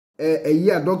a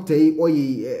year doctor or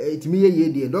it me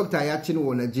ye doctor yachi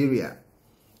no Nigeria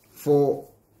for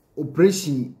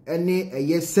operation any a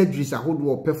year surgeries a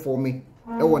hold performing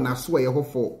e wona so ye ho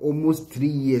for almost 3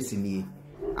 years in ye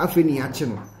afeni yachi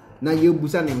no na ye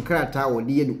busa ne nkrata wo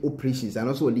de ye the operations and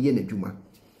also de ye na dwuma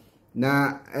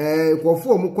na kwofo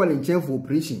omukọ ne nchen for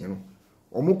operation no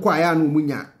omukọ aya no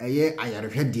munya eye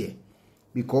ayarehwe de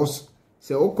because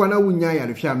se okona wunya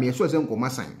ayarehwe am ye so se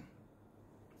nkomasan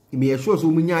ime ye so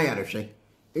munya ayarehwe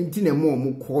enti na mo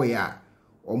omukọ ya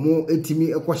omo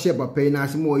etimi ekwohye papa na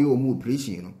ase mo ye omu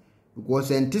operation no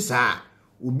because entisa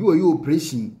obi oye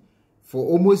operation for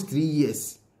almost 3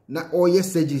 years na all your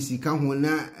surgeries ka ho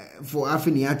na for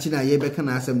afeni achi na ye beka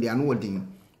na asem de ano odin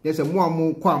yesa mo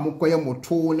amukọ amukọ ye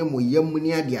moto ne mo yam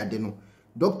ni ade no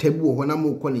doctor bi wo ho na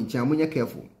mo kọ ne ncha mo nya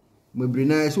careful mo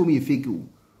brina so mo fake o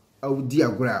audi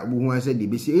agora bo ho ase de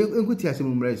be si enkuti asem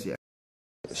mo mrasia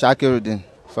Shakirudin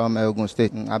from Ogun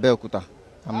State, Abeokuta.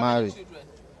 I'm married.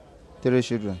 3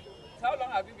 children. How long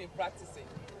have you been practicing?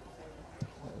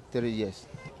 3 years.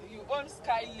 You own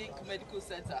Skylink Medical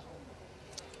Center?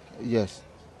 Yes.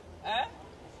 Eh?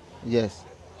 Yes.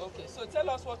 Okay, so tell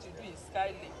us what you do in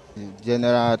Skylink.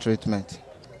 General treatment,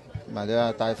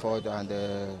 malaria, typhoid, and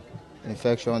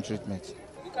infection treatment.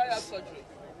 You carry out surgery?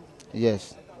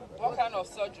 Yes. What kind of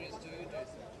surgeries do you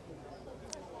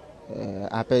do?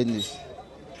 Appendix.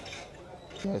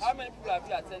 Yes. How many people have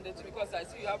you attended to? Because I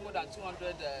see you have more than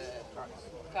 200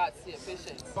 cards here,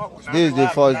 patients. This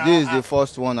is the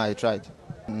first one I tried.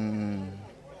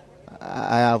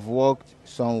 I have worked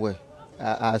somewhere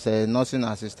as a nursing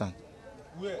assistant.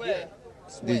 Where?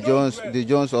 The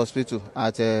Jones Hospital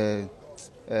at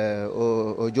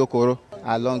Ojokoro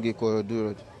along Ikorodu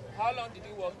Road. How long did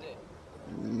you work there?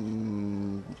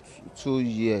 2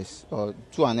 years or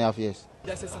 2.5 years.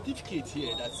 There's a certificate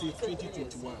here that says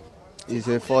 2021. It's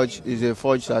a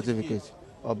forged certificate.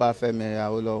 Obafemi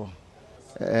Awolowo,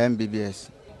 MBBS,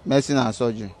 medicine and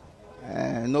surgery.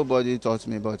 Nobody taught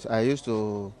me, but I used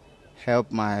to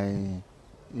help my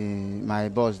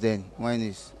boss then when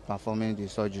he's performing the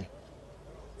surgery.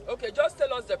 Okay, just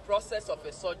tell us the process of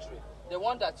a surgery, the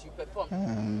one that you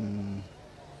perform.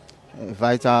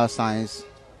 Vital signs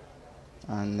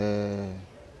and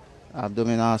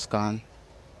abdominal scan.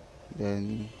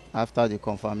 Then after the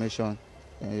confirmation,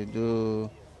 you do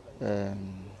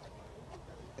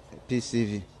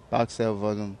PCV, pack cell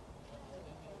volume,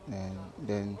 and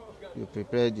then you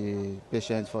prepare the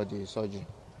patient for the surgery.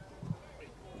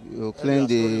 You clean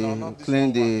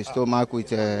the stomach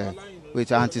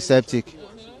with antiseptic.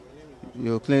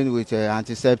 You clean with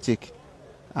antiseptic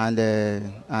and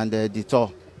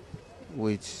Dettol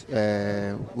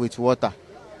with water.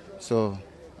 So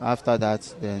after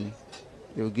that, then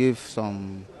you give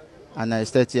some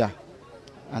anesthetic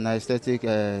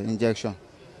injection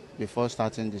before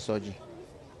starting the surgery.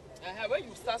 When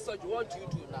you start surgery, what do you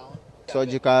do now?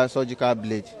 Surgical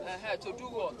blade. To do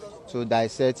what? To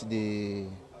dissect the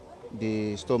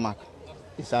stomach.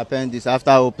 It's appendix.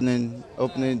 After opening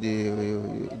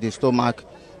the stomach,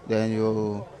 then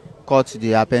you cut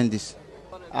the appendix.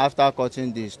 After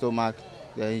cutting the stomach,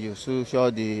 then you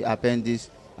suture the appendix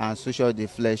and suture the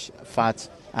flesh, fat,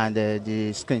 and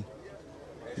the skin.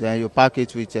 Then you pack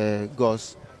it with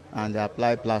gauze and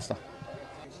apply plaster.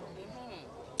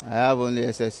 I have only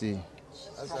SSC.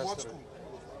 From what school?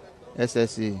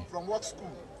 SSC. From what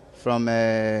school? From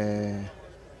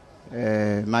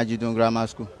Majidun Grammar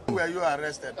School. Were you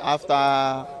arrested?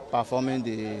 After performing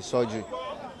the surgery,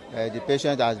 the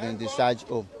patient has been discharged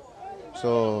home.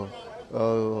 So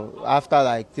after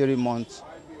like 3 months,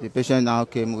 the patient now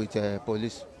came with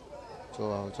police to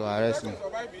arrest me.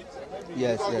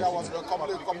 Yes. There was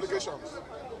complications.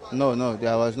 No,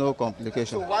 there was no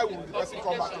complication. So why would the person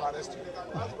come back to arrest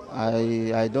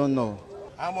you? I don't know.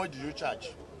 How much did you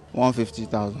charge?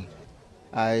 150,000.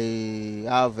 I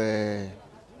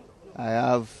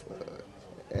have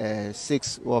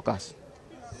 6 workers.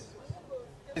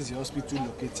 Where is the hospital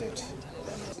located?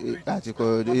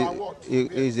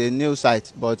 It is a new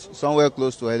site, but somewhere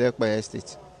close to Elekpe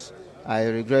Estate. I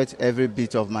regret every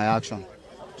bit of my action.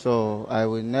 So I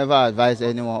will never advise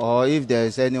anyone, or if there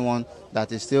is anyone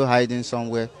that is still hiding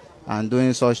somewhere and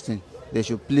doing such thing, they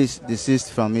should please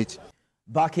desist from it.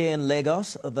 Back in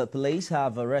Lagos, the police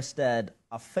have arrested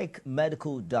a fake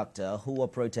medical doctor who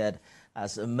operated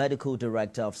as a medical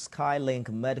director of Skylink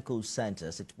Medical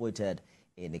Center situated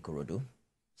in Ikorodu.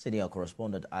 Senior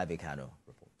correspondent Ivy Kano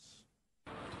reports.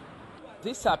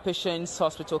 These are patients'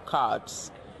 hospital cards,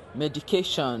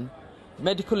 medication,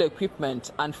 medical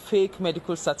equipment, and fake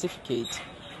medical certificate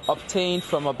obtained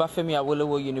from Obafemi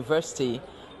Awolowo University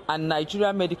and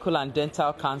Nigeria Medical and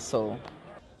Dental Council.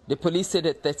 The police said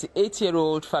the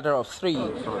 38-year-old father of 3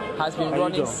 has been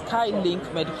running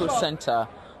Skylink Medical Center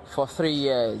for 3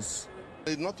 years.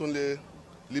 He not only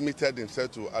limited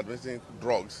himself to administering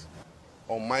drugs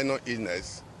or minor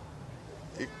illness,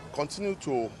 he continued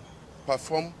to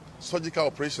perform surgical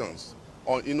operations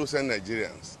on innocent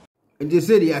Nigerians. And they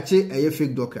said a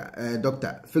fake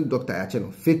doctor, fake doctor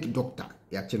yacheno, fake doctor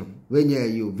yacheno. When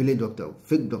you village doctor,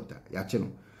 fake doctor yacheno.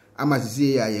 Ama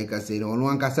sisi ya yekase no ono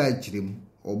ankasa achirim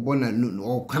obona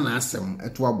no kana asem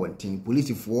eto abontin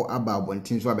police fo aba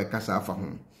abontin so abekasa afa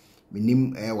ho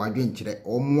minim wadwen kire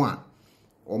omo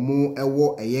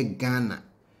ewo eye Ghana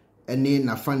ene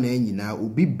nafa na nyina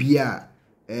obi bia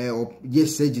ye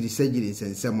surgery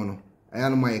sensem no aya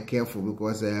no my careful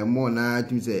because more na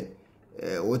to say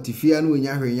otifia no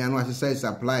nya hwenya no asesa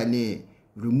supply ne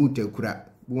remote kura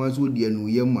bonso die no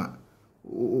yema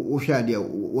o hwa de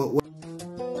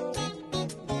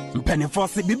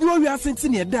Penifose bibiro wi asenti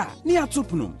ne da ne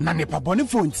atopno na ne pabone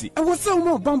fonti e wo se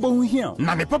wo bambo hu hia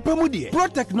na ne papa mu de Pro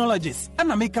Technologies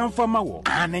ana me kan fama wo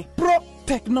ane Pro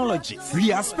Technologies.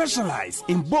 We are specialized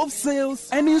in both sales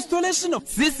and installation of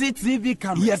CCTV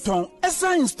cameras. Yeton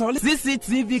esa install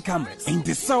CCTV cameras in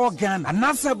the South Ghana and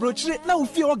NASA brochure na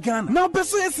ufi Ghana. Now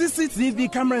beso CCTV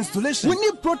camera installation. We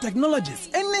need Pro Technologies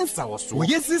and Ninsa we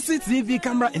get CCTV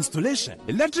camera installation,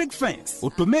 electric fence,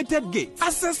 automated gate,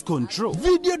 access control,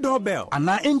 video doorbell, and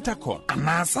intercom,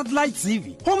 and satellite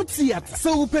TV, home theater.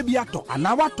 So upe biato, and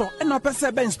wato, and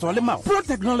pese be install them out. Pro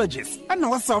Technologies and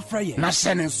our software. Na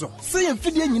shenenso. Say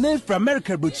fidie nyina from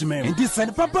America brochimem and this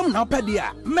and papa na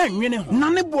opedia men nwene ho na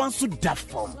ne bo anso da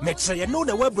form make sure you know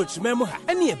the web brochimem ha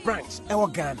any branch e wo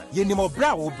Ghana ye ni mo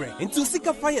bra wo bre into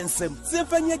sika fire nsem se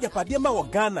fanya japade ma wo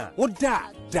Ghana wo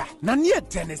da na ne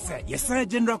tenese yes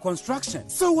general construction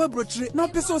so web brochire na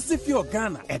peso si fi o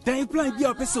Ghana e dan plan bi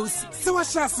o peso si se wa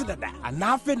sha se dada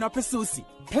ana afi na peso si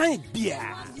plan bia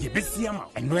ye besi ama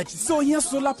eno echi so here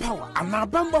solar power ana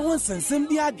bamba ho sensem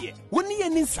bi ade woni ye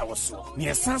ni nsa wo so ne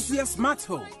esanso ye smart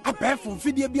home abefo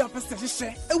fidie bi apese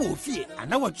hye e wo fie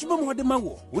ana watwuma mo de ma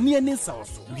wo woni ye ni nsa wo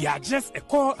so we are just a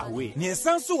call away ne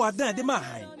esanso wadan de ma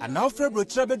han ana ofre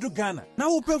brochire bedu Ghana na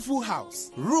wo pe full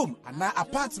house room ana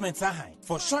apartment ahan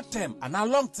for short term ana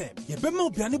long term ye be ma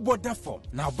obiane border form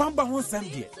na bamba ho nsem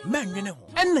de menwene ho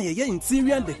enna ye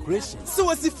interior decoration so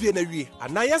wasi fie na wie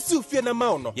ana yasu fie na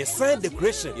ma no yes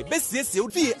decoration ye besiesie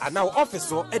fie ana office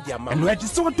so e dia ma no edi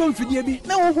so tom fidie bi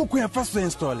na wo hokwa fa so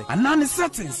install ana ne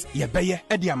settings ye beye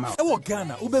e dia ma e wo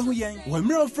Ghana wo behu yen wo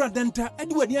mira ofra denta e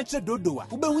di wani a che dodowa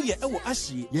wo behu ye e wo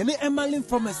ahie ye ne Emerlin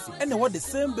Pharmacy e na wo the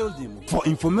same building. For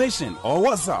information or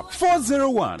WhatsApp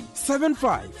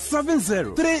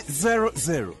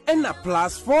 401-7570-300 and a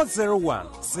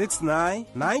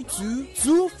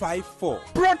 +401-6992-254.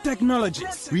 Pro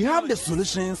Technologies. We have the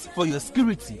solutions for your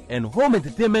security and home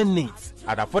entertainment needs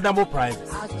at affordable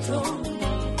prices.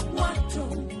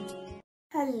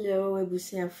 Hello,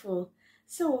 Ebusiafo.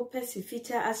 So,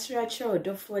 Pesifita Asracha or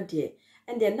Dofode,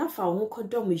 and then enough our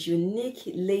Kodom unique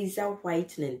laser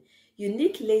whitening.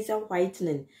 Unique laser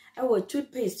whitening. Our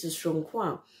toothpaste to strong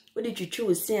quam. What did you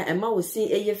choose? Say, and ma was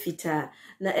saying a fita.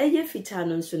 Na eye fita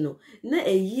non sono. Na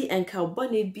a ye and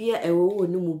carbonate beer a wo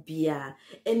no beer.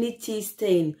 Any tea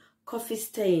stain, coffee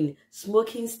stain,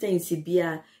 smoking stain,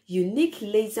 beer. Unique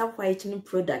laser whitening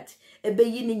product. Ebe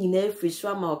yini nyina free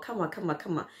swama or kama.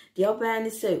 The other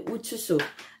say utu so.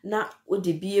 Na o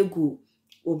de be gu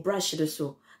or brush it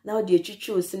so. Now the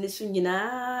chuchu sinisu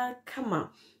nyina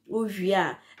kama.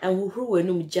 Uvia and who were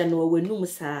num general were num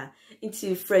sa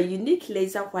into for unique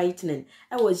laser whitening.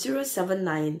 I was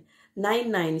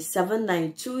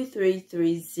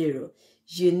 079-9979-2330.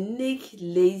 Unique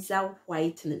laser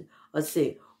whitening or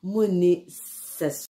say Muni ses.